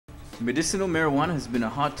Medicinal marijuana has been a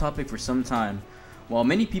hot topic for some time. While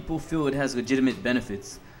many people feel it has legitimate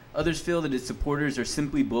benefits, others feel that its supporters are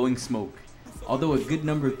simply blowing smoke. Although a good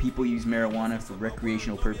number of people use marijuana for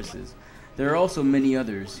recreational purposes, there are also many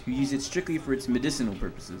others who use it strictly for its medicinal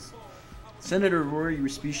purposes. Senator Rory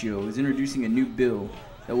Respicio is introducing a new bill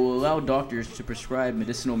that will allow doctors to prescribe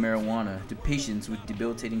medicinal marijuana to patients with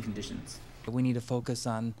debilitating conditions. We need to focus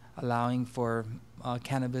on allowing for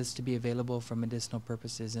cannabis to be available for medicinal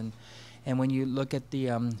purposes. And when you look at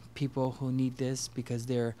the people who need this because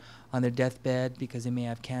they're on their deathbed, because they may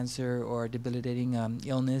have cancer or debilitating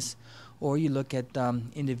illness, or you look at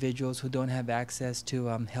individuals who don't have access to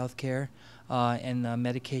health care and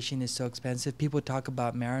medication is so expensive, people talk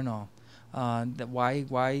about Marinol.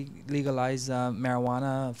 Why legalize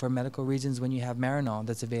marijuana for medical reasons when you have Marinol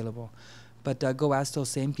that's available? But go ask those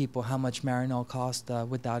same people how much Marinol costs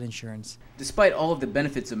without insurance. Despite all of the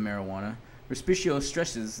benefits of marijuana, Respicio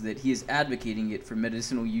stresses that he is advocating it for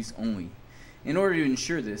medicinal use only. In order to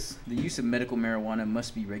ensure this, the use of medical marijuana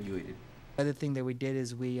must be regulated. The other thing that we did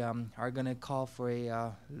is we are going to call for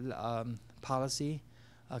a policy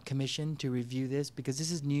commission to review this, because this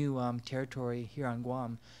is new territory here on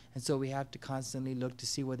Guam, and so we have to constantly look to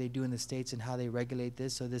see what they do in the States and how they regulate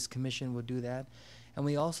this, so this commission will do that. And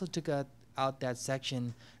we also took out that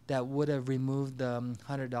section that would have removed the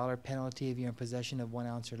 $100 penalty if you're in possession of 1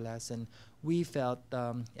 ounce or less, and we felt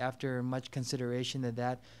after much consideration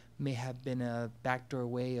that may have been a backdoor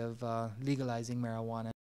way of legalizing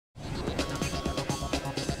marijuana.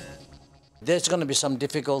 There's going to be some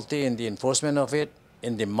difficulty in the enforcement of it,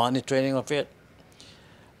 in the monitoring of it.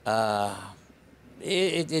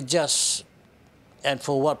 It just, and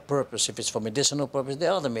for what purpose? If it's for medicinal purpose, there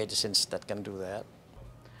are other medicines that can do that.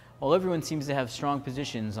 While everyone seems to have strong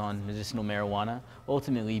positions on medicinal marijuana,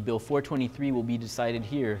 ultimately Bill 423 will be decided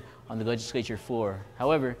here on the legislature floor.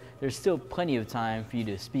 However, there's still plenty of time for you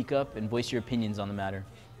to speak up and voice your opinions on the matter.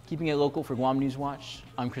 Keeping it local for Guam News Watch,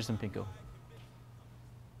 I'm Chris Pinko.